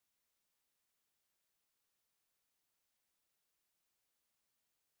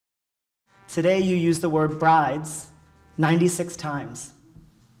Today you use the word brides 96 times.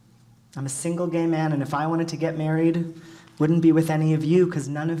 I'm a single gay man, and if I wanted to get married, wouldn't be with any of you because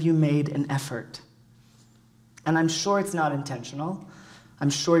none of you made an effort. And I'm sure it's not intentional. I'm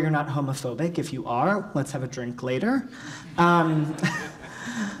sure you're not homophobic. If you are, let's have a drink later.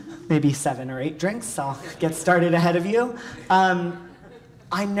 Maybe 7 or 8 drinks. I'll get started ahead of you.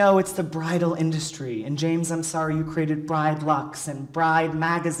 I know it's the bridal industry. And James, I'm sorry you created Bridelux and Bride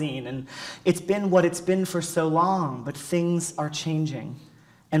Magazine. And it's been what it's been for so long, but things are changing.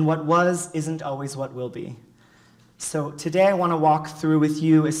 And what was isn't always what will be. So today I want to walk through with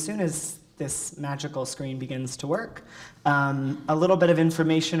you, as soon as this magical screen begins to work, a little bit of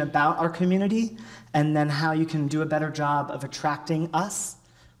information about our community, and then how you can do a better job of attracting us,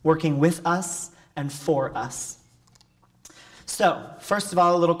 working with us, and for us. So, first of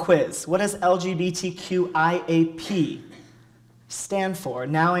all, a little quiz. What does LGBTQIAP stand for?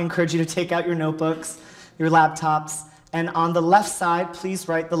 Now I encourage you to take out your notebooks, your laptops, and on the left side, please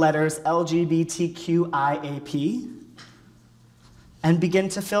write the letters LGBTQIAP and begin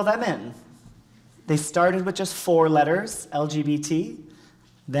to fill them in. They started with just 4 letters, LGBT.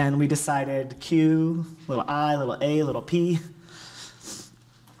 Then we decided Q, little I, little A, little P.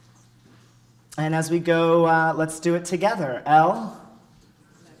 And as we go, let's do it together. L.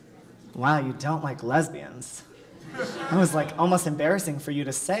 Wow, you don't like lesbians. That was like almost embarrassing for you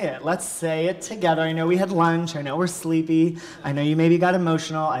to say it. Let's say it together. I know we had lunch. I know we're sleepy. I know you maybe got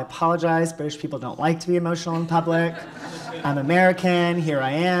emotional. I apologize. British people don't like to be emotional in public. I'm American. Here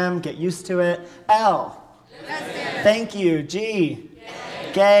I am. Get used to it. L. Lesbian. Thank you. G.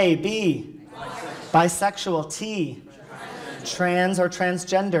 Gay. B. Bisexual. T. Trans or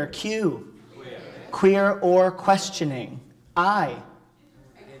transgender. Q. Queer or questioning. I.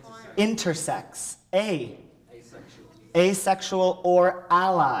 Intersex. A. Asexual or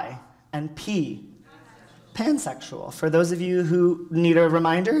ally. And P. Pansexual. For those of you who need a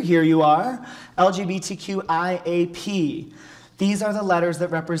reminder, here you are. LGBTQIAP. These are the letters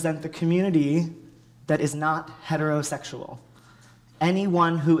that represent the community that is not heterosexual.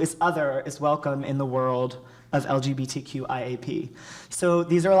 Anyone who is other is welcome in the world of LGBTQIAP. So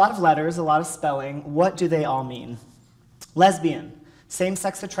these are a lot of letters, a lot of spelling. What do they all mean? Lesbian,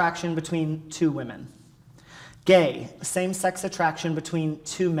 same-sex attraction between 2 women. Gay, same-sex attraction between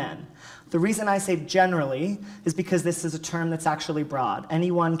 2 men. The reason I say generally is because this is a term that's actually broad.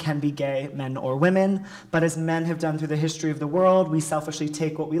 Anyone can be gay, men or women, but as men have done through the history of the world, we selfishly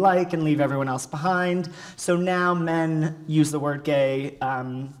take what we like and leave everyone else behind. So now men use the word gay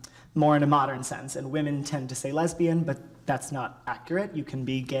more in a modern sense, and women tend to say lesbian, but that's not accurate. You can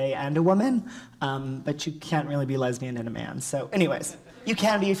be gay and a woman, but you can't really be lesbian and a man. So anyways, you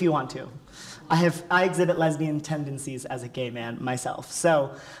can be if you want to. I exhibit lesbian tendencies as a gay man myself.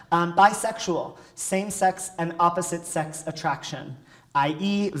 So, bisexual, same-sex and opposite-sex attraction,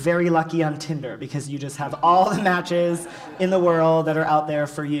 i.e. very lucky on Tinder because you just have all the matches in the world that are out there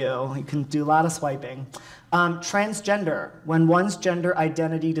for you. You can do a lot of swiping. Transgender, when one's gender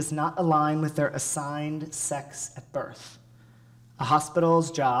identity does not align with their assigned sex at birth. A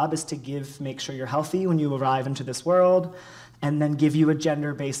hospital's job is to make sure you're healthy when you arrive into this world, and then give you a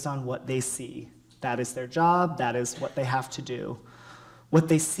gender based on what they see. That is their job, that is what they have to do. What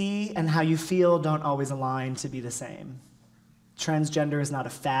they see and how you feel don't always align to be the same. Transgender is not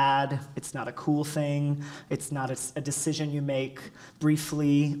a fad, it's not a cool thing, it's not a decision you make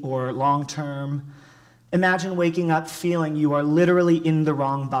briefly or long-term. Imagine waking up feeling you are literally in the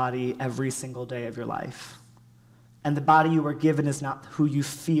wrong body every single day of your life. And the body you were given is not who you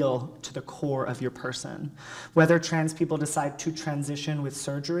feel to the core of your person. Whether trans people decide to transition with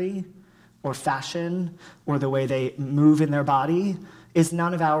surgery or fashion or the way they move in their body is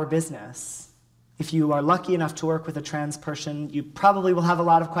none of our business. If you are lucky enough to work with a trans person, you probably will have a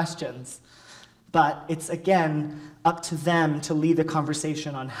lot of questions. But it's, again, up to them to lead the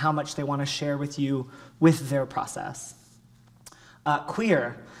conversation on how much they want to share with you with their process.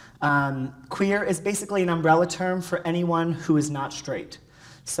 Queer. Queer is basically an umbrella term for anyone who is not straight.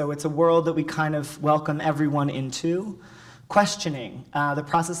 So it's a world that we kind of welcome everyone into. Questioning, the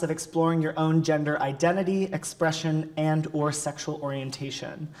process of exploring your own gender identity, expression, and or sexual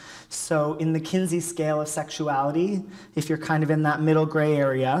orientation. So in the Kinsey scale of sexuality, if you're kind of in that middle gray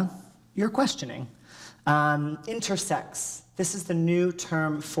area, you're questioning. Intersex, this is the new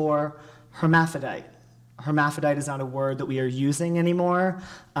term for hermaphrodite. Hermaphrodite is not a word that we are using anymore.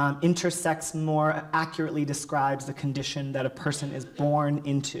 Intersex more accurately describes the condition that a person is born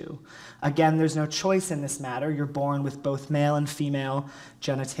into. Again, there's no choice in this matter. You're born with both male and female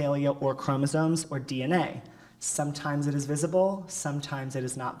genitalia or chromosomes or DNA. Sometimes it is visible, sometimes it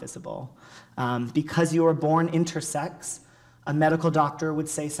is not visible. Because you are born intersex, a medical doctor would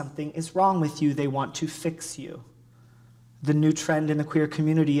say something is wrong with you, they want to fix you. The new trend in the queer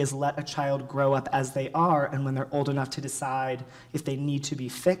community is let a child grow up as they are, and when they're old enough to decide if they need to be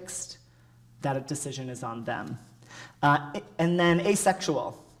fixed, that decision is on them. And then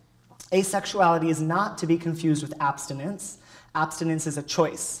asexual. Asexuality is not to be confused with abstinence. Abstinence is a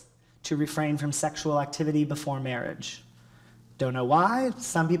choice to refrain from sexual activity before marriage. Don't know why,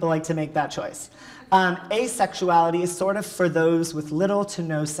 some people like to make that choice. Asexuality is sort of for those with little to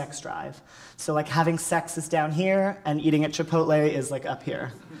no sex drive. So like having sex is down here and eating at Chipotle is like up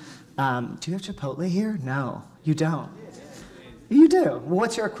here. Do you have Chipotle here? No, you don't. You do. Well,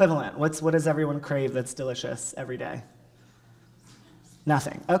 what's your equivalent? What does everyone crave that's delicious every day?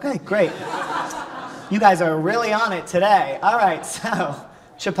 Nothing. Okay, great. You guys are really on it today. All right, so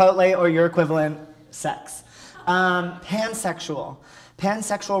Chipotle or your equivalent, sex. Pansexual.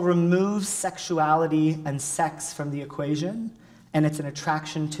 Pansexual removes sexuality and sex from the equation, and it's an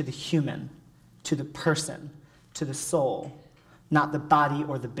attraction to the human, to the person, to the soul, not the body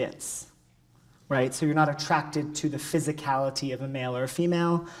or the bits, right? So you're not attracted to the physicality of a male or a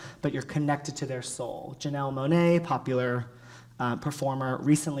female, but you're connected to their soul. Janelle Monáe, popular performer,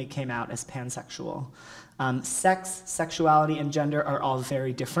 recently came out as pansexual. Sex, sexuality, and gender are all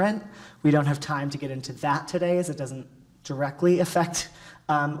very different. We don't have time to get into that today, as it doesn't directly affect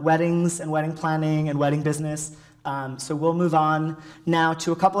weddings and wedding planning and wedding business. So we'll move on now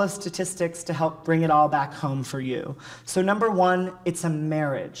to a couple of statistics to help bring it all back home for you. So number one, it's a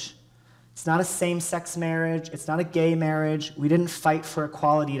marriage. It's not a same-sex marriage. It's not a gay marriage. We didn't fight for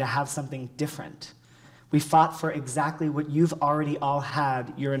equality to have something different. We fought for exactly what you've already all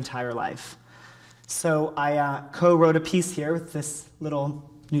had your entire life. So I co-wrote a piece here with this little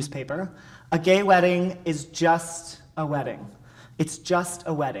newspaper. A gay wedding is just a wedding. It's just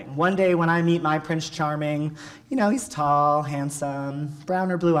a wedding. One day when I meet my Prince Charming, you know, he's tall, handsome,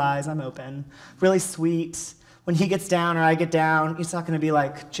 brown or blue eyes, I'm open, really sweet. When he gets down or I get down, he's not going to be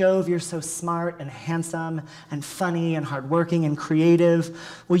like, Jove, you're so smart and handsome and funny and hardworking and creative.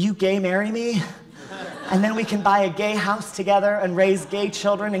 Will you gay marry me? And then we can buy a gay house together and raise gay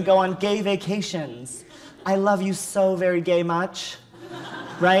children and go on gay vacations. I love you so very gay much.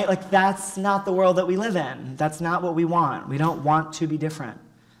 Right? Like, that's not the world that we live in. That's not what we want. We don't want to be different,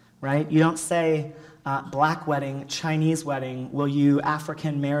 right? You don't say, black wedding, Chinese wedding, will you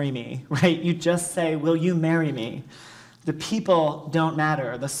African marry me, right? You just say, will you marry me? The people don't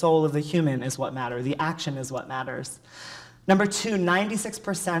matter. The soul of the human is what matters. The action is what matters. Number two,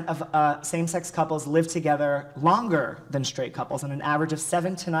 96% of same-sex couples live together longer than straight couples, on an average of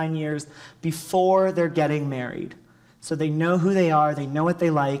 7 to 9 years before they're getting married. So they know who they are, they know what they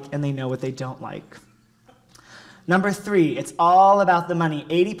like, and they know what they don't like. Number three, it's all about the money.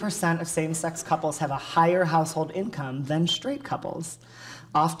 80% of same-sex couples have a higher household income than straight couples.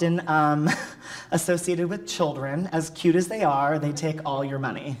 Often associated with children, as cute as they are, they take all your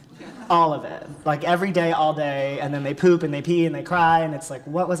money. All of it. Like every day, all day, and then they poop and they pee and they cry, and it's like,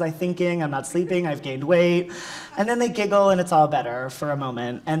 what was I thinking? I'm not sleeping, I've gained weight. And then they giggle and it's all better for a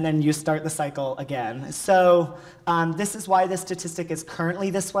moment, and then you start the cycle again. So this is why this statistic is currently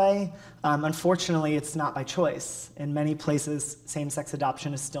this way. Unfortunately, it's not by choice. In many places, same-sex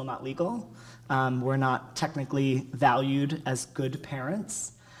adoption is still not legal. We're not technically valued as good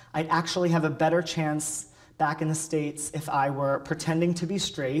parents. I'd actually have a better chance back in the States if I were pretending to be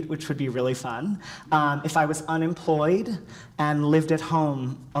straight, which would be really fun, if I was unemployed and lived at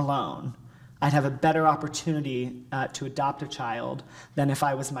home alone. I'd have a better opportunity to adopt a child than if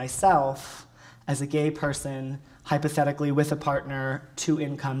I was myself as a gay person, hypothetically with a partner, 2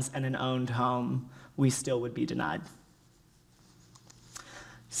 incomes, and an owned home. We still would be denied.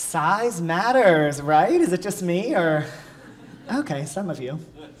 Size matters, right? Is it just me, or? Okay, some of you.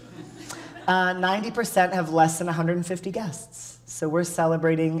 90% have less than 150 guests. So we're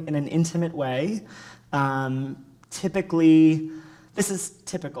celebrating in an intimate way. Typically, this is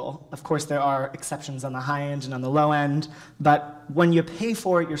typical. Of course, there are exceptions on the high end and on the low end, but when you pay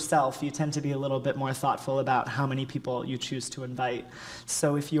for it yourself, you tend to be a little bit more thoughtful about how many people you choose to invite.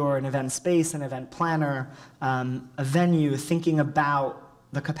 So if you're an event space, an event planner, a venue, thinking about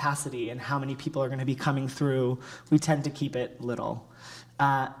the capacity and how many people are going to be coming through, we tend to keep it little.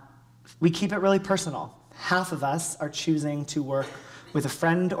 We keep it really personal. Half of us are choosing to work with a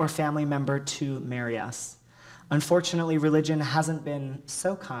friend or family member to marry us. Unfortunately, religion hasn't been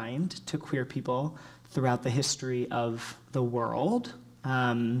so kind to queer people throughout the history of the world.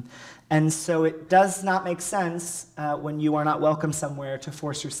 And so it does not make sense when you are not welcome somewhere to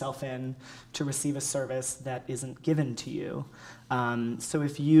force yourself in to receive a service that isn't given to you. So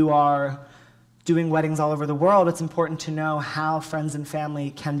if you are doing weddings all over the world, it's important to know how friends and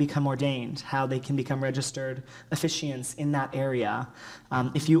family can become ordained, how they can become registered officiants in that area.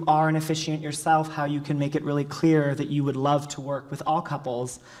 If you are an officiant yourself, how you can make it really clear that you would love to work with all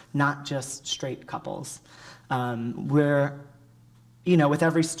couples, not just straight couples. With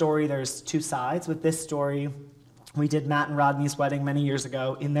every story, there's two sides. With this story, we did Matt and Rodney's wedding many years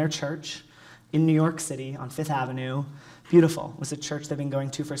ago in their church in New York City on Fifth Avenue. Beautiful. It was a church they've been going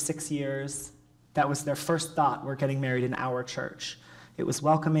to for 6 years. That was their first thought, we're getting married in our church. It was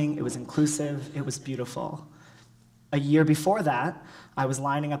welcoming, it was inclusive, it was beautiful. A year before that, I was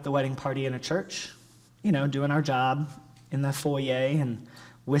lining up the wedding party in a church, doing our job in the foyer and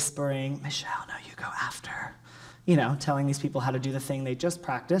whispering, Michelle, no, you go after. Telling these people how to do the thing they just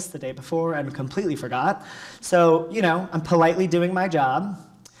practiced the day before and completely forgot. So, I'm politely doing my job,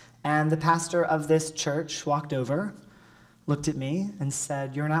 and the pastor of this church walked over, looked at me, and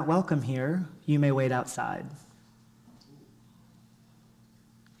said, "You're not welcome here. You may wait outside."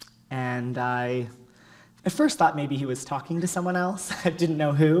 And I at first thought maybe he was talking to someone else. I didn't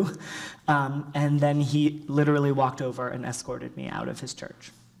know who. And then he literally walked over and escorted me out of his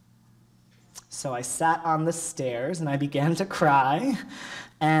church. So I sat on the stairs and I began to cry,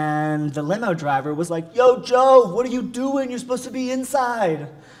 and the limo driver was like, "Yo, Jove, what are you doing? You're supposed to be inside."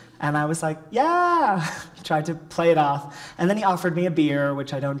 And I was like, "Yeah," tried to play it off. And then he offered me a beer,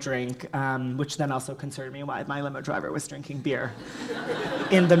 which I don't drink, which then also concerned me why my limo driver was drinking beer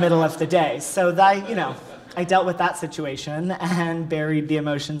in the middle of the day. So I dealt with that situation and buried the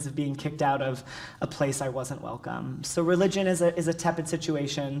emotions of being kicked out of a place I wasn't welcome. So religion is a tepid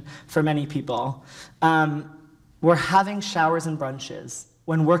situation for many people. We're having showers and brunches.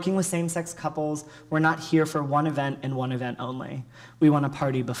 When working with same-sex couples, we're not here for one event and one event only. We want to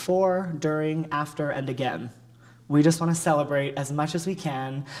party before, during, after, and again. We just want to celebrate as much as we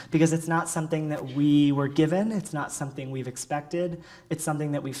can because it's not something that we were given, it's not something we've expected, it's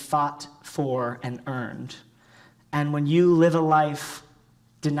something that we fought for and earned. And when you live a life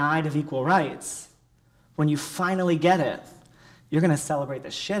denied of equal rights, when you finally get it, you're going to celebrate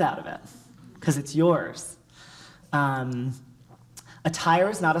the shit out of it because it's yours. Attire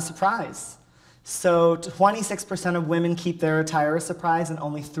is not a surprise. So 26% of women keep their attire a surprise and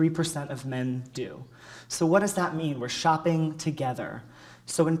only 3% of men do. So what does that mean? We're shopping together.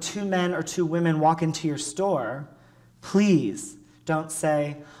 So when two men or two women walk into your store, please don't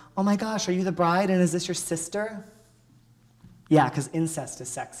say, "Oh my gosh, are you the bride and is this your sister?" Yeah, because incest is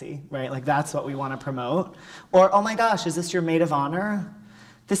sexy, right? Like that's what we want to promote. Or, "Oh my gosh, is this your maid of honor?"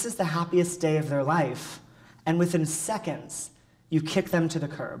 This is the happiest day of their life. And within seconds, you kick them to the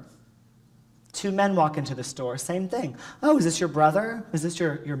curb. Two men walk into the store, same thing. "Oh, is this your brother? Is this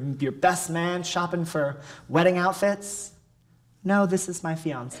your best man shopping for wedding outfits?" "No, this is my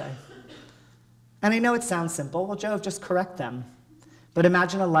fiance." And I know it sounds simple. Well, Jove, just correct them. But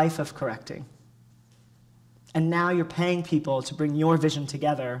imagine a life of correcting. And now you're paying people to bring your vision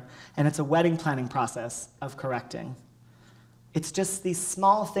together, and it's a wedding planning process of correcting. It's just these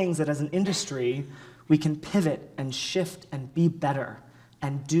small things that as an industry, we can pivot and shift and be better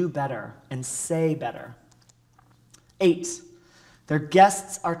and do better and say better. 8, their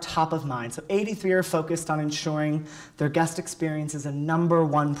guests are top of mind. So 83 are focused on ensuring their guest experience is a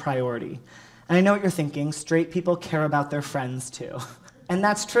 #1 priority. And I know what you're thinking, straight people care about their friends too. And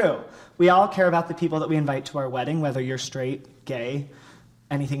that's true. We all care about the people that we invite to our wedding, whether you're straight, gay,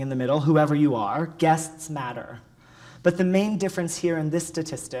 anything in the middle, whoever you are, guests matter. But the main difference here in this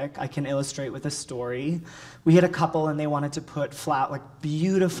statistic, I can illustrate with a story. We had a couple and they wanted to put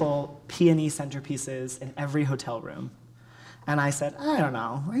beautiful peony centerpieces in every hotel room. And I said, "I don't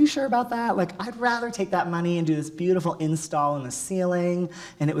know, are you sure about that? I'd rather take that money and do this beautiful install in the ceiling,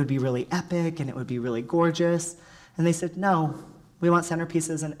 and it would be really epic, and it would be really gorgeous." And they said, "No, we want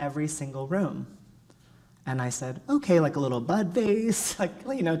centerpieces in every single room." And I said, "Okay, a little bud vase,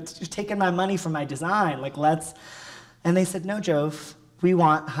 you're taking my money from my design, let's..." And they said, "No, Jove, we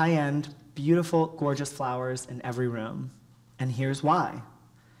want high-end, beautiful, gorgeous flowers in every room. And here's why."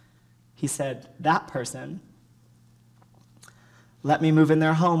 He said, "That person let me move in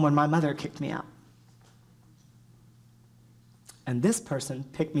their home when my mother kicked me out. And this person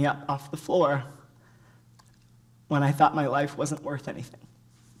picked me up off the floor when I thought my life wasn't worth anything.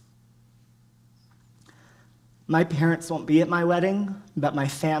 My parents won't be at my wedding, but my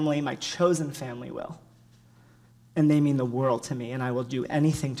family, my chosen family, will. And they mean the world to me, and I will do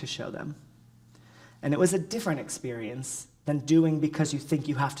anything to show them." And it was a different experience than doing because you think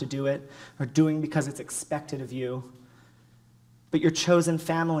you have to do it or doing because it's expected of you. But your chosen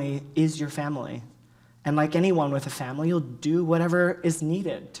family is your family. And like anyone with a family, you'll do whatever is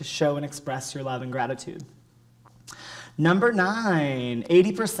needed to show and express your love and gratitude. Number 9,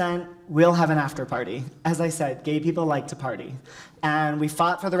 80% will have an after party. As I said, gay people like to party. And we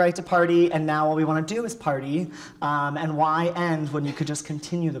fought for the right to party, and now all we want to do is party. And why end when you could just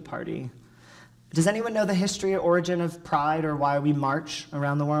continue the party? Does anyone know the history or origin of Pride or why we march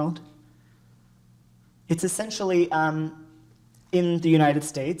around the world? It's essentially, in the United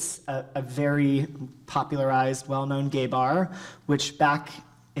States, a very popularized, well-known gay bar, which back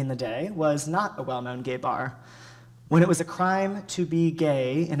in the day was not a well-known gay bar. When it was a crime to be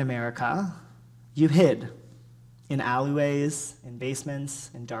gay in America, you hid in alleyways, in basements,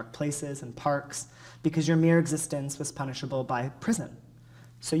 in dark places, in parks, because your mere existence was punishable by prison.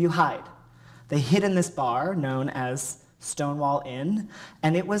 So you hide. They hid in this bar known as Stonewall Inn,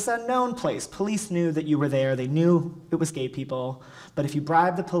 and it was a known place. Police knew that you were there. They knew it was gay people, but if you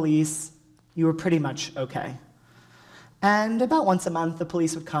bribed the police, you were pretty much okay. And about once a month, the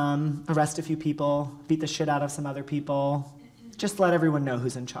police would come, arrest a few people, beat the shit out of some other people, just let everyone know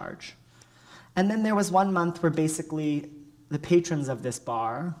who's in charge. And then there was one month where basically the patrons of this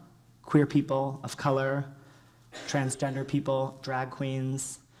bar, queer people of color, transgender people, drag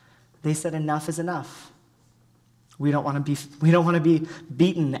queens, they said enough is enough. We don't want to be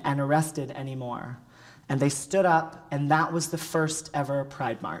beaten and arrested anymore. And they stood up, and that was the first ever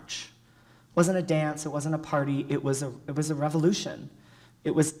Pride March. It wasn't a dance, it wasn't a party, it was a revolution.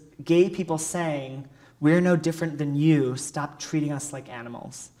 It was gay people saying, we're no different than you, stop treating us like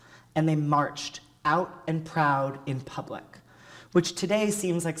animals. And they marched out and proud in public, which today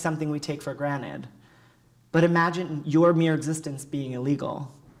seems like something we take for granted. But imagine your mere existence being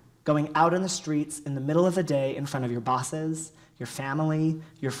illegal. Going out in the streets in the middle of the day in front of your bosses, your family,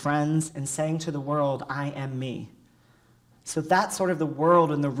 your friends, and saying to the world, I am me. So that's sort of the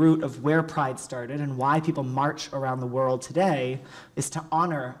world and the root of where Pride started and why people march around the world today is to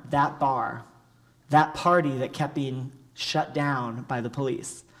honor that bar, that party that kept being shut down by the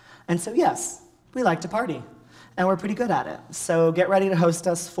police. And so yes, we like to party, and we're pretty good at it. So get ready to host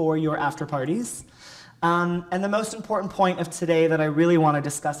us for your after parties. And the most important point of today that I really want to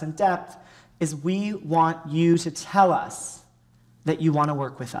discuss in depth is we want you to tell us that you want to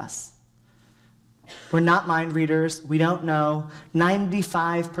work with us. We're not mind readers. We don't know.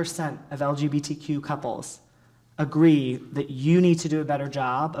 95% of LGBTQ couples agree that you need to do a better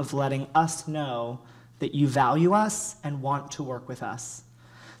job of letting us know that you value us and want to work with us.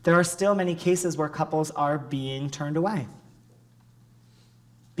 There are still many cases where couples are being turned away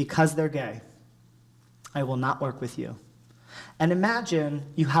because they're gay. I will not work with you. And imagine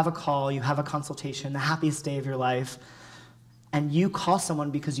you have a call, you have a consultation, the happiest day of your life, and you call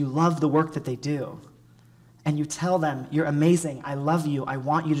someone because you love the work that they do. And you tell them, you're amazing, I love you, I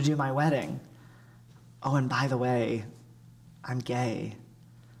want you to do my wedding. Oh, and by the way, I'm gay.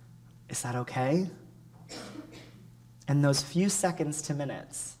 Is that okay? And those few seconds to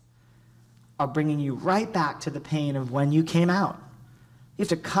minutes are bringing you right back to the pain of when you came out. You have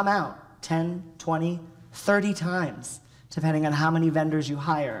to come out 10, 20, 30 times, depending on how many vendors you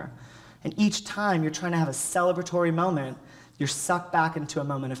hire. And each time you're trying to have a celebratory moment, you're sucked back into a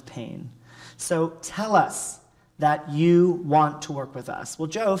moment of pain. So tell us that you want to work with us. Well,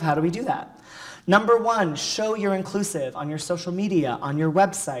 Jove, how do we do that? Number 1, show you're inclusive on your social media, on your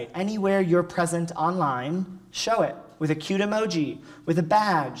website, anywhere you're present online, show it with a cute emoji, with a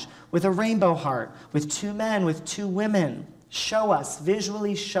badge, with a rainbow heart, with 2 men, with 2 women. Show us,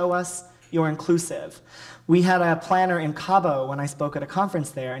 visually show us you're inclusive. We had a planner in Cabo when I spoke at a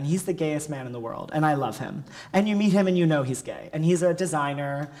conference there, and he's the gayest man in the world, and I love him. And you meet him and you know he's gay. And he's a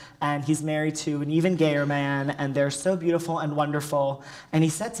designer, and he's married to an even gayer man, and they're so beautiful and wonderful. And he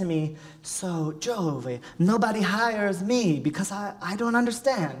said to me, so, Jove, nobody hires me because I don't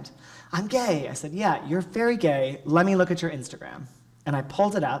understand. I'm gay. I said, yeah, you're very gay. Let me look at your Instagram. And I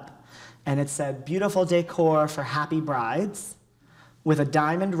pulled it up, and it said, beautiful decor for happy brides, with a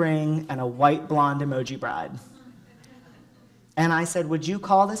diamond ring and a white blonde emoji bride. And I said, would you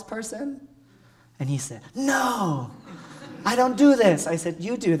call this person? And he said, no, I don't do this. I said,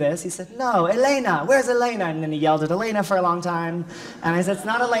 you do this. He said, no, Elena, where's Elena? And then he yelled at Elena for a long time. And I said, it's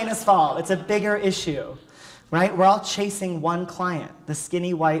not Elena's fault. It's a bigger issue, right? We're all chasing one client, the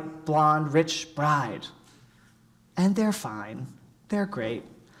skinny, white, blonde, rich bride. And they're fine. They're great.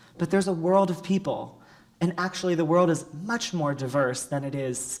 But there's a world of people. And actually, the world is much more diverse than it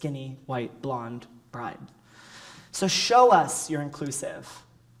is skinny, white, blonde bride. So show us you're inclusive.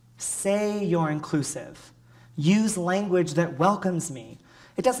 Say you're inclusive. Use language that welcomes me.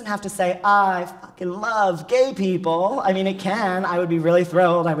 It doesn't have to say, I fucking love gay people. I mean, it can. I would be really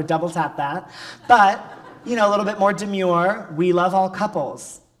thrilled. I would double tap that. But, you know, a little bit more demure. We love all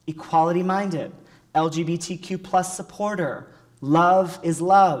couples. Equality-minded. LGBTQ plus supporter. Love is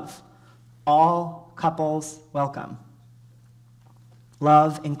love. All couples welcome.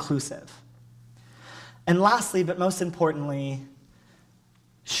 Love inclusive. And lastly, but most importantly,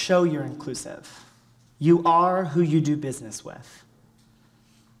 show you're inclusive. You are who you do business with.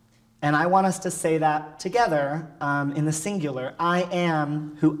 And I want us to say that together in the singular. I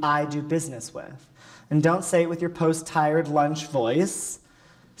am who I do business with. And don't say it with your post-tired lunch voice.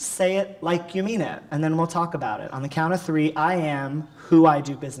 Say it like you mean it, and then we'll talk about it. On the count of 3, I am who I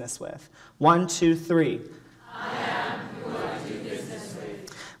do business with. 1, 2, 3. I am who I do business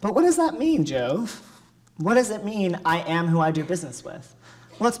with. But what does that mean, Jove? What does it mean, I am who I do business with?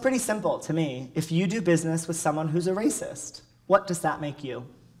 Well, it's pretty simple to me. If you do business with someone who's a racist, what does that make you?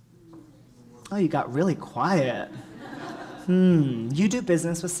 Oh, you got really quiet. You do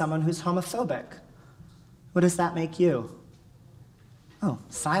business with someone who's homophobic. What does that make you? Oh,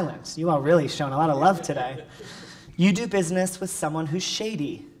 silence. You all really shown a lot of love today. You do business with someone who's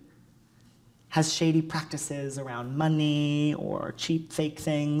shady, has shady practices around money or cheap fake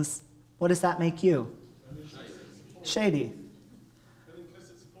things. What does that make you? Shady.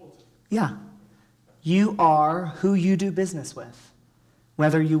 Yeah. You are who you do business with.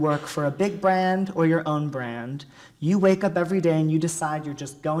 Whether you work for a big brand or your own brand, you wake up every day and you decide you're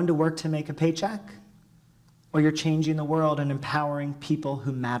just going to work to make a paycheck, or you're changing the world and empowering people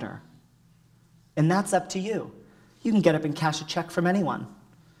who matter. And that's up to you. You can get up and cash a check from anyone.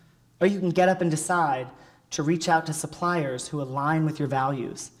 Or you can get up and decide to reach out to suppliers who align with your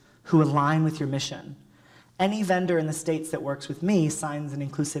values, who align with your mission. Any vendor in the States that works with me signs an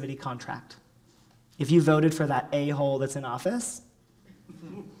inclusivity contract. If you voted for that a-hole that's in office,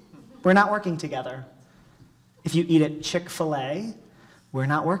 we're not working together. If you eat at Chick-fil-A, we're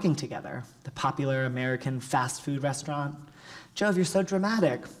not working together. The popular American fast food restaurant. Jove, you're so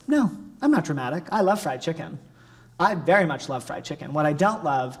dramatic. No, I'm not dramatic. I love fried chicken. I very much love fried chicken. What I don't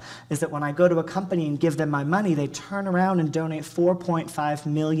love is that when I go to a company and give them my money, they turn around and donate $4.5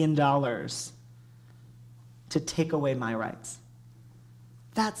 million to take away my rights.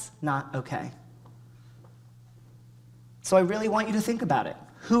 That's not okay. So I really want you to think about it.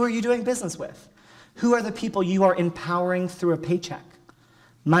 Who are you doing business with? Who are the people you are empowering through a paycheck?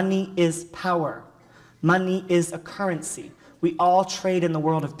 Money is power. Money is a currency. We all trade in the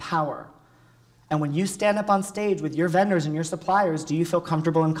world of power. And when you stand up on stage with your vendors and your suppliers, do you feel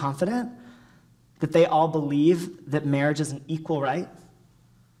comfortable and confident that they all believe that marriage is an equal right?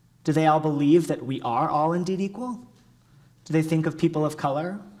 Do they all believe that we are all indeed equal? Do they think of people of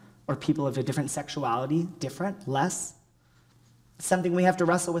color or people of a different sexuality different, less? It's something we have to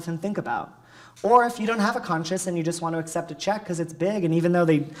wrestle with and think about. Or if you don't have a conscience and you just want to accept a check because it's big, and even though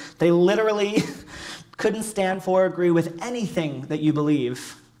they literally couldn't stand for or agree with anything that you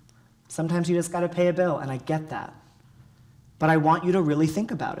believe, sometimes you just got to pay a bill, and I get that. But I want you to really think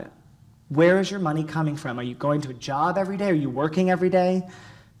about it. Where is your money coming from? Are you going to a job every day? Are you working every day?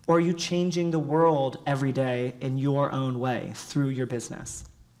 Or are you changing the world every day in your own way through your business?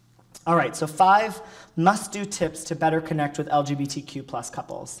 All right, so 5 must-do tips to better connect with LGBTQ plus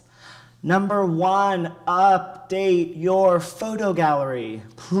couples. Number 1, update your photo gallery,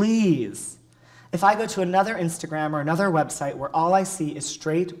 please. If I go to another Instagram or another website where all I see is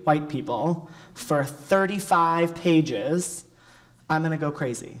straight white people for 35 pages, I'm gonna go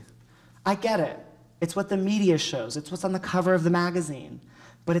crazy. I get it. It's what the media shows. It's what's on the cover of the magazine.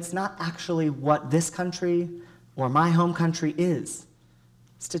 But it's not actually what this country or my home country is.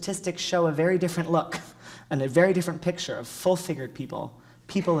 Statistics show a very different look and a very different picture of full-figured people,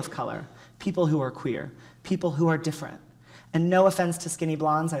 people of color, people who are queer, people who are different. And no offense to skinny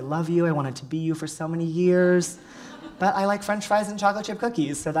blondes, I love you, I wanted to be you for so many years, but I like French fries and chocolate chip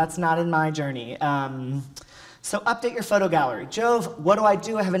cookies, so that's not in my journey. So update your photo gallery. Jove, what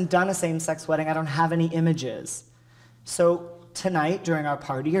do? I haven't done a same-sex wedding, I don't have any images. So tonight, during our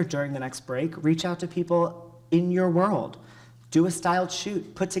party or during the next break, reach out to people in your world. Do a styled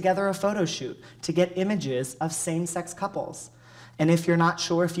shoot, put together a photo shoot to get images of same-sex couples. And if you're not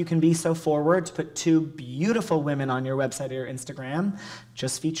sure if you can be so forward to put 2 beautiful women on your website or your Instagram,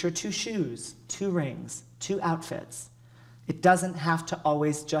 just feature 2 shoes, 2 rings, 2 outfits. It doesn't have to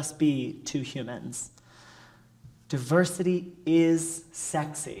always just be 2 humans. Diversity is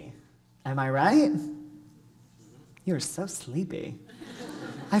sexy. Am I right? You're so sleepy.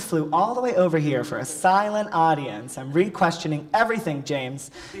 I flew all the way over here for a silent audience. I'm re-questioning everything,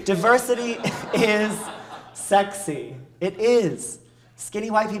 James. Diversity is Sexy. It is.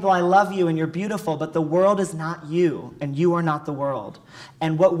 Skinny white people, I love you and you're beautiful, but the world is not you, and you are not the world.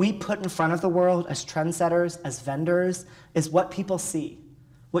 And what we put in front of the world as trendsetters, as vendors, is what people see.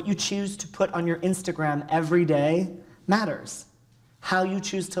 What you choose to put on your Instagram every day matters. How you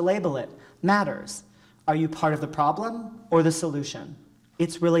choose to label it matters. Are you part of the problem or the solution?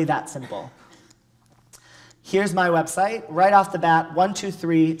 It's really that simple. Here's my website. Right off the bat, 1, 2,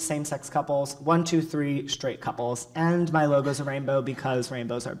 3 same-sex couples, 1, 2, 3 straight couples, and my logo's a rainbow because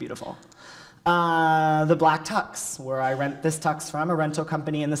rainbows are beautiful. The Black Tux, where I rent this tux from, a rental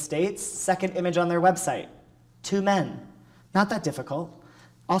company in the States. Second image on their website, 2 men. Not that difficult.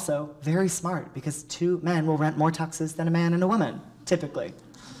 Also, very smart, because 2 men will rent more tuxes than a man and a woman, typically.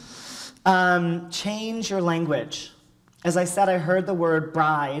 Change your language. As I said, I heard the word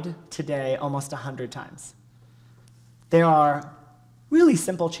bride today almost 100 times. There are really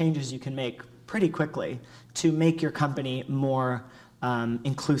simple changes you can make pretty quickly to make your company more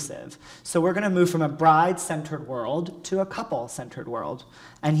inclusive. So we're going to move from a bride-centered world to a couple-centered world.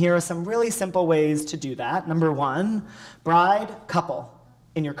 And here are some really simple ways to do that. Number 1, bride, couple.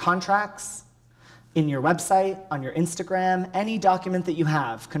 In your contracts, in your website, on your Instagram, any document that you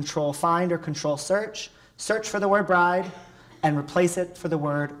have, Control Find or Control Search, search for the word bride and replace it for the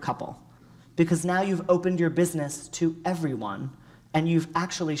word couple. Because now you've opened your business to everyone, and you've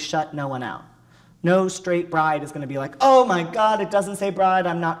actually shut no one out. No straight bride is going to be like, oh my God, it doesn't say bride,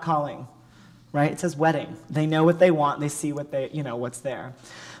 I'm not calling. Right? It says wedding. They know what they want. They see what they, what's there.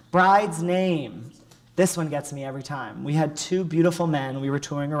 Bride's name. This one gets me every time. We had 2 beautiful men. We were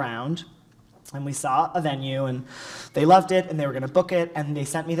touring around, and we saw a venue, and they loved it, and they were going to book it, and they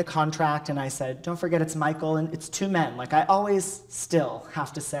sent me the contract, and I said, don't forget it's Michael, and it's 2 men. Like, I always still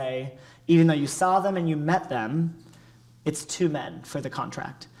have to say, even though you saw them and you met them, it's 2 men for the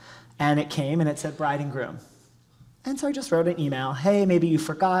contract. And it came, and it said bride and groom. And so I just wrote an email. Hey, maybe you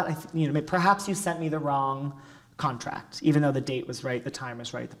forgot. Perhaps you sent me the wrong contract, even though the date was right, the time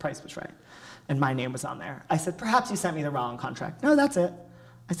was right, the price was right, and my name was on there. I said, perhaps you sent me the wrong contract. No, that's it.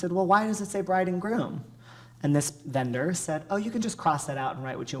 I said, well, why does it say bride and groom? And this vendor said, oh, you can just cross that out and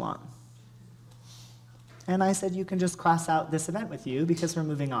write what you want. And I said, you can just cross out this event with you because we're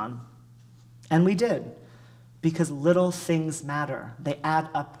moving on. And we did, because little things matter. They add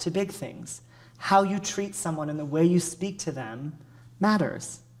up to big things. How you treat someone and the way you speak to them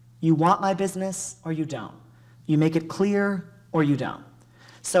matters. You want my business or you don't. You make it clear or you don't.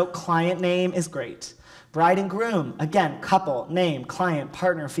 So client name is great. Bride and groom, again, couple, name, client,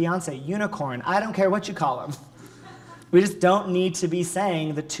 partner, fiance, unicorn, I don't care what you call them. We just don't need to be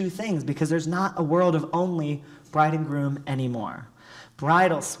saying the 2 things because there's not a world of only bride and groom anymore.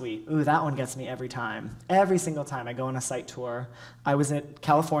 Bridal suite, ooh, that one gets me every time. Every single time I go on a site tour. I was in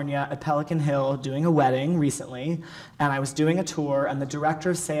California at Pelican Hill doing a wedding recently, and I was doing a tour, and the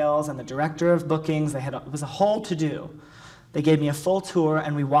director of sales and the director of bookings, it was a whole to-do. They gave me a full tour,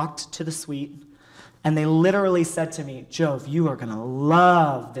 and we walked to the suite, and they literally said to me, Jove, you are going to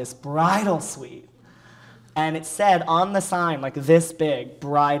love this bridal suite. And it said on the sign, like this big,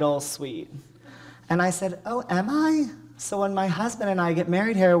 bridal suite. And I said, oh, am I? So when my husband and I get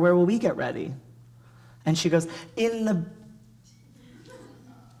married here, where will we get ready? And she goes,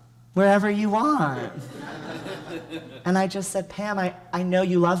 wherever you want. And I just said, Pam, I know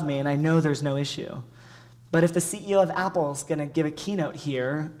you love me, and I know there's no issue. But if the CEO of Apple's going to give a keynote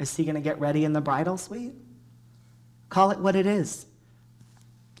here, is he going to get ready in the bridal suite? Call it what it is.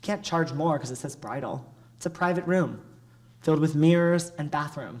 You can't charge more because it says bridal. It's a private room filled with mirrors and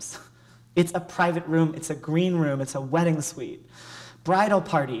bathrooms. It's a private room, it's a green room, it's a wedding suite. Bridal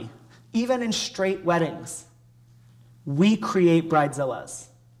party, even in straight weddings, we create bridezillas.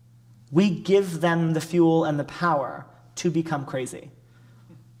 We give them the fuel and the power to become crazy.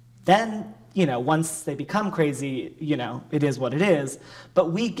 Then, once they become crazy, it is what it is,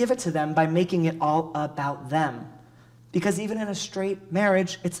 but we give it to them by making it all about them. Because even in a straight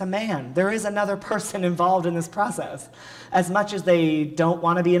marriage, it's a man. There is another person involved in this process. As much as they don't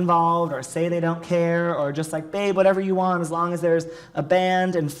want to be involved or say they don't care or just like, babe, whatever you want, as long as there's a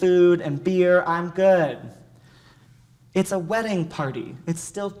band and food and beer, I'm good. It's a wedding party. It's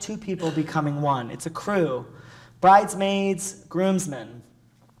still 2 people becoming one. It's a crew. Bridesmaids, groomsmen.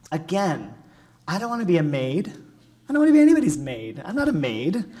 Again, I don't want to be a maid. I don't want to be anybody's maid. I'm not a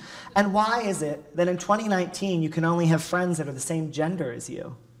maid. And why is it that in 2019 you can only have friends that are the same gender as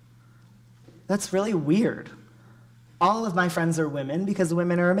you? That's really weird. All of my friends are women because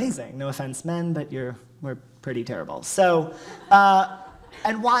women are amazing. No offense, men, but we're pretty terrible. So,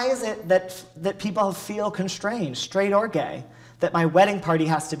 and why is it that people feel constrained, straight or gay? that my wedding party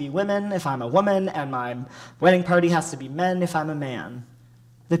has to be women if I'm a woman, and my wedding party has to be men if I'm a man.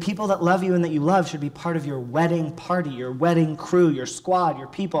 The people that love you and that you love should be part of your wedding party, your wedding crew, your squad, your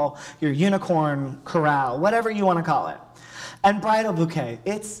people, your unicorn corral, whatever you want to call it. And bridal bouquet,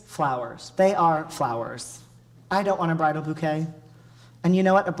 it's flowers. They are flowers. I don't want a bridal bouquet. And you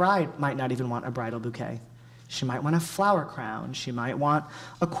know what? A bride might not even want a bridal bouquet. She might want a flower crown. She might want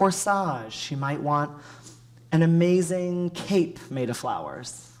a corsage. She might want an amazing cape made of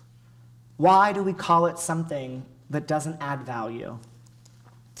flowers. Why do we call it something that doesn't add value?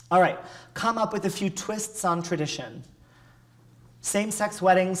 All right, come up with a few twists on tradition. Same-sex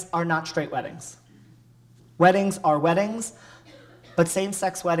weddings are not straight weddings. Weddings are weddings, but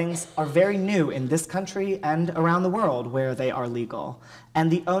same-sex weddings are very new in this country and around the world where they are legal. And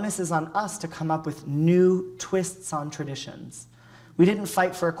the onus is on us to come up with new twists on traditions. We didn't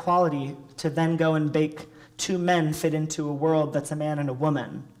fight for equality to then go and make two men fit into a world that's a man and a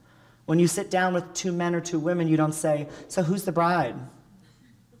woman. When you sit down with two men or two women, you don't say, so who's the bride?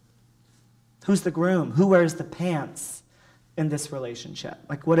 Who's the groom? Who wears the pants in this relationship?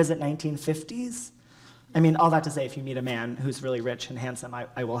 Like, what is it, 1950s? I mean, all that to say, if you meet a man who's really rich and handsome,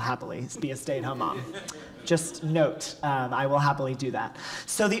 I will happily be a stay-at-home mom. Just note, I will happily do that.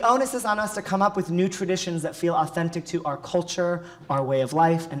 So the onus is on us to come up with new traditions that feel authentic to our culture, our way of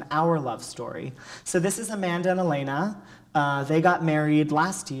life, and our love story. So this is Amanda and Elena. They got married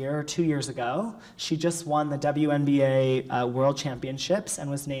last year, or 2 years ago. She just won the WNBA World Championships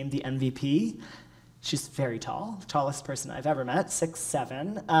and was named the MVP. She's very tall, the tallest person I've ever met,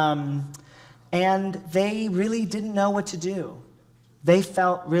 6'7". And they really didn't know what to do. They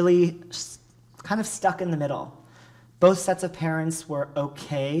felt really kind of stuck in the middle. Both sets of parents were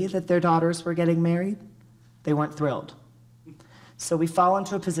okay that their daughters were getting married. They weren't thrilled. So we fall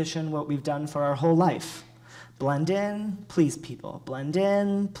into a position, what we've done for our whole life. Blend in, please people. Blend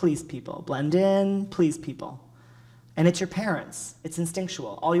in, please people. Blend in, please people. And it's your parents. It's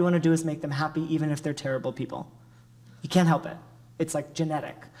instinctual. All you want to do is make them happy, even if they're terrible people. You can't help it. It's like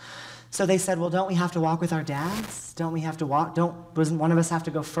genetic. So they said, well, don't we have to walk with our dads? Don't we have to walk? Doesn't one of us have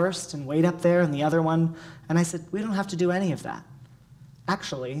to go first and wait up there and the other one? And I said, we don't have to do any of that.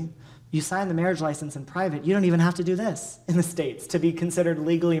 Actually, you sign the marriage license in private. You don't even have to do this in the States to be considered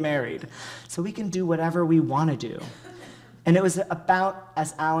legally married. So we can do whatever we want to do. And it was about,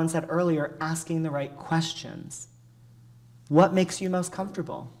 as Alan said earlier, asking the right questions. What makes you most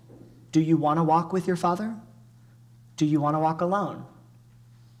comfortable? Do you want to walk with your father? Do you want to walk alone?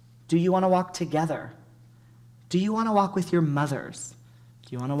 Do you want to walk together? Do you want to walk with your mothers? Do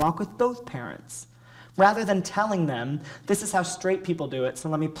you want to walk with both parents? Rather than telling them, this is how straight people do it, so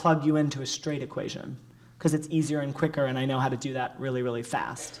let me plug you into a straight equation, because it's easier and quicker, and I know how to do that really, really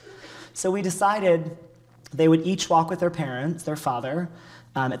fast. So we decided they would each walk with their parents, their father,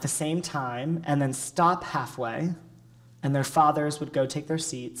 at the same time, and then stop halfway, and their fathers would go take their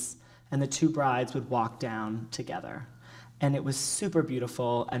seats, and the two brides would walk down together. And it was super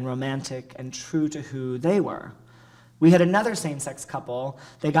beautiful and romantic and true to who they were. We had another same-sex couple.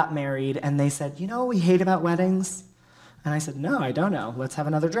 They got married, and they said, you know what we hate about weddings? And I said, no, I don't know. Let's have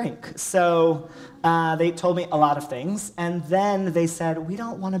another drink. So they told me a lot of things, and then they said, we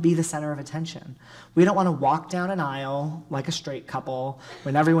don't want to be the center of attention. We don't want to walk down an aisle like a straight couple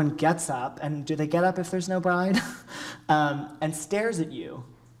when everyone gets up, and do they get up if there's no bride? And stares at you.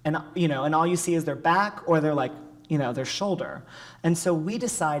 And, and all you see is their back or their, their shoulder. And so we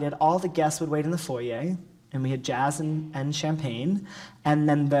decided all the guests would wait in the foyer, and we had jazz and champagne, and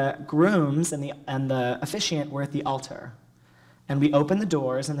then the grooms and the officiant were at the altar. And we opened the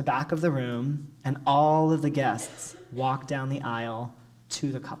doors in the back of the room, and all of the guests walked down the aisle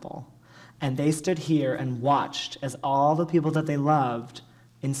to the couple. And they stood here and watched as all the people that they loved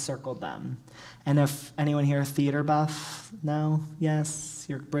encircled them. And if anyone here theater buff? No? Yes?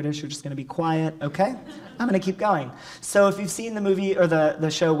 You're British, you're just going to be quiet? Okay. I'm going to keep going. So if you've seen the movie or the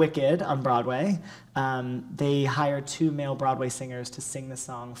show Wicked on Broadway, they hired 2 male Broadway singers to sing the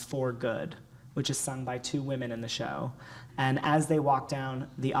song For Good, which is sung by 2 women in the show. And as they walked down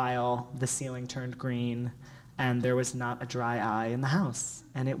the aisle, the ceiling turned green, and there was not a dry eye in the house.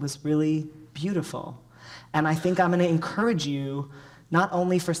 And it was really beautiful. And I think I'm going to encourage you, not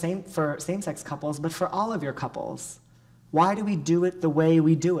only for same-sex couples, but for all of your couples. Why do we do it the way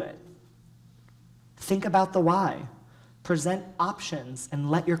we do it? Think about the why. Present options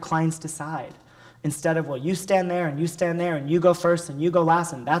and let your clients decide. Instead of, well, you stand there, and you go first, and you go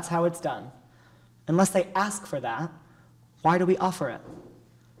last, and that's how it's done. Unless they ask for that, why do we offer it?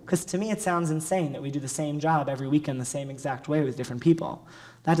 Because to me it sounds insane that we do the same job every weekend the same exact way with different people.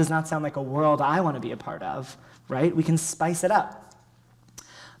 That does not sound like a world I want to be a part of, right? We can spice it up.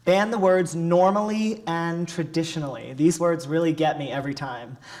 Ban the words normally and traditionally. These words really get me every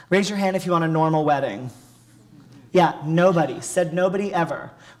time. Raise your hand if you want a normal wedding. Yeah, nobody. Said nobody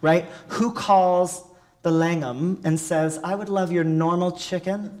ever, right? Who calls the Langham and says, I would love your normal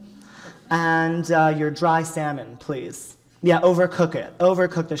chicken and your dry salmon, please. Yeah, overcook it.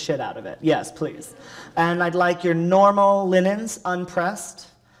 Overcook the shit out of it. Yes, please. And I'd like your normal linens, unpressed,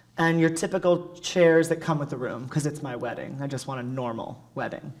 and your typical chairs that come with the room, because it's my wedding. I just want a normal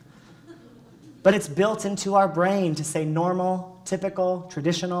wedding. But it's built into our brain to say normal, typical,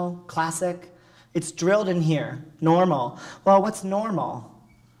 traditional, classic. It's drilled in here, normal. Well, what's normal?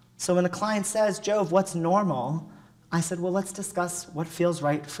 So when the client says, Jove, what's normal? I said, well, let's discuss what feels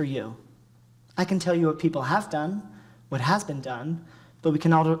right for you. I can tell you what people have done, what has been done, but we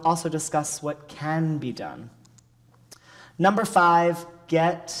can also discuss what can be done. Number 5,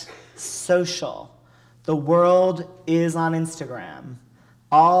 get social. The world is on Instagram.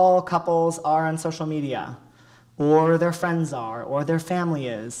 All couples are on social media, or their friends are, or their family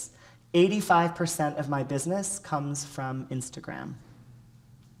is. 85% of my business comes from Instagram.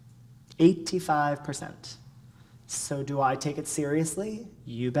 85%. So do I take it seriously?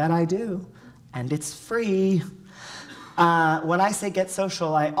 You bet I do. And it's free. When I say get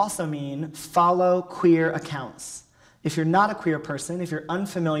social, I also mean follow queer accounts. If you're not a queer person, if you're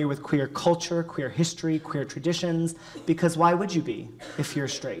unfamiliar with queer culture, queer history, queer traditions, because why would you be if you're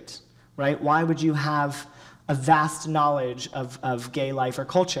straight, right? Why would you have a vast knowledge of gay life or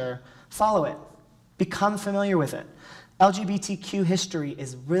culture? Follow it. Become familiar with it. LGBTQ history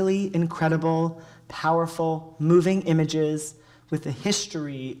is really incredible, powerful, moving images with the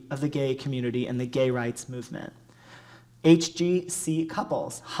history of the gay community and the gay rights movement. HGC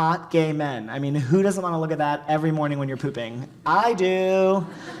couples, hot gay men. I mean, who doesn't want to look at that every morning when you're pooping? I do.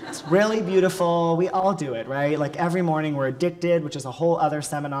 It's really beautiful. We all do it, right? Like every morning we're addicted, which is a whole other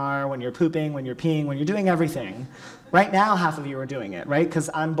seminar, when you're pooping, when you're peeing, when you're doing everything. Right now, half of you are doing it, right? Because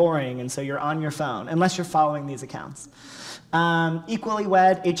I'm boring, and so you're on your phone, unless you're following these accounts. Equally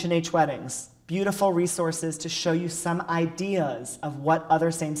wed, H&H weddings. Beautiful resources to show you some ideas of what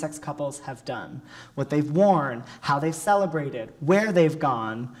other same-sex couples have done, what they've worn, how they've celebrated, where they've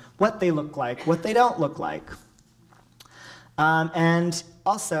gone, what they look like, what they don't look like. And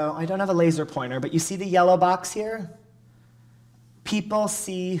also, I don't have a laser pointer, but you see the yellow box here? People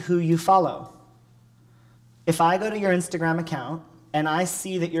see who you follow. If I go to your Instagram account and I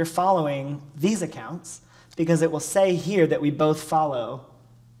see that you're following these accounts, because it will say here that we both follow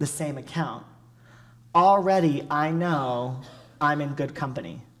the same account, already I know I'm in good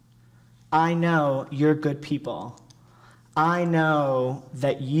company. I know you're good people. I know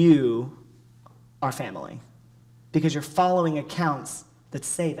that you are family because you're following accounts that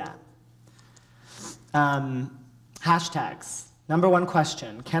say that. Hashtags. Number 1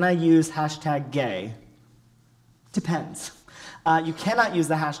 question, can I use hashtag gay? Depends. You cannot use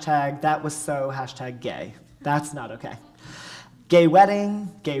the hashtag that was so hashtag gay. That's not okay. Gay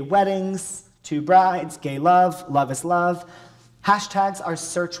wedding, gay weddings, 2 brides, gay love, love is love. Hashtags are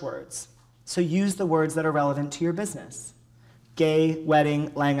search words, so use the words that are relevant to your business. Gay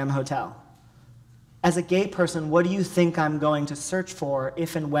wedding Langham Hotel. As a gay person, what do you think I'm going to search for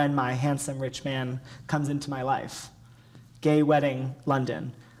if and when my handsome rich man comes into my life? Gay wedding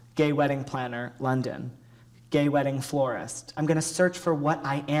London. Gay wedding planner London. Gay wedding florist. I'm going to search for what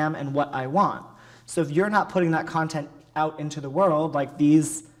I am and what I want. So if you're not putting that content out into the world like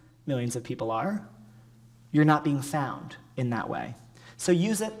these millions of people are, you're not being found in that way. So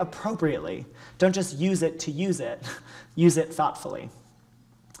use it appropriately. Don't just use it to use it. Use it thoughtfully.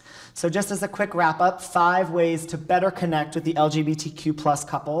 So just as a quick wrap up, 5 ways to better connect with the LGBTQ plus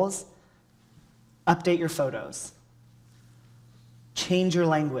couples. Update your photos. Change your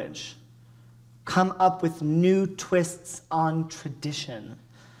language. Come up with new twists on tradition.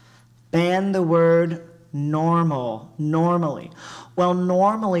 Ban the word normal, normally. Well,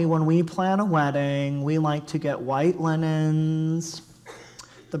 normally when we plan a wedding, we like to get white linens.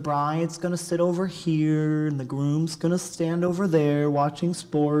 The bride's gonna sit over here, and the groom's gonna stand over there watching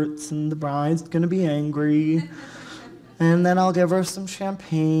sports, and the bride's gonna be angry. And then I'll give her some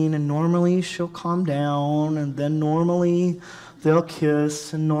champagne, and normally she'll calm down, and then normally they'll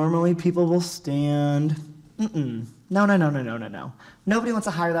kiss, and normally people will stand. No. Nobody wants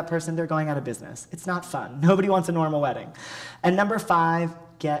to hire that person. They're going out of business. It's not fun. Nobody wants a normal wedding. And number 5,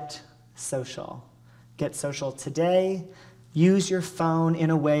 get social. Get social today. Use your phone in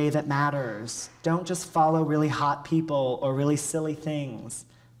a way that matters. Don't just follow really hot people or really silly things.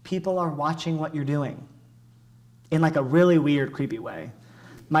 People are watching what you're doing in like a really weird, creepy way.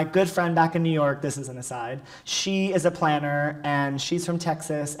 My good friend back in New York, this is an aside, she is a planner, and she's from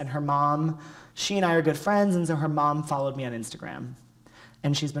Texas, and her mom, she and I are good friends, and so her mom followed me on Instagram.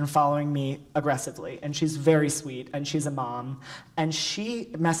 And she's been following me aggressively, and she's very sweet, and she's a mom. And she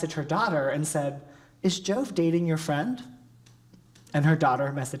messaged her daughter and said, "Is Jove dating your friend?" And her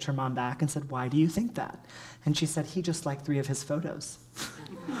daughter messaged her mom back and said, "Why do you think that?" And she said, "He just liked 3 of his photos."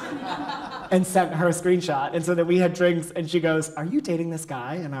 And sent her a screenshot. And so that we had drinks, and she goes, "Are you dating this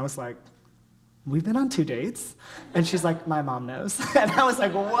guy?" And I was like, "We've been on 2 dates." And she's like, "My mom knows." And I was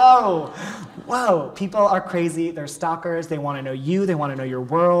like, whoa. People are crazy. They're stalkers. They want to know you. They want to know your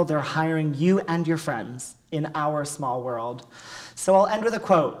world. They're hiring you and your friends in our small world. So I'll end with a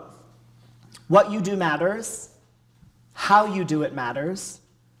quote. What you do matters. How you do it matters.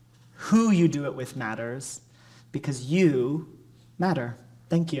 Who you do it with matters. Because you matter.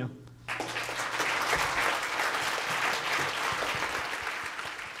 Thank you.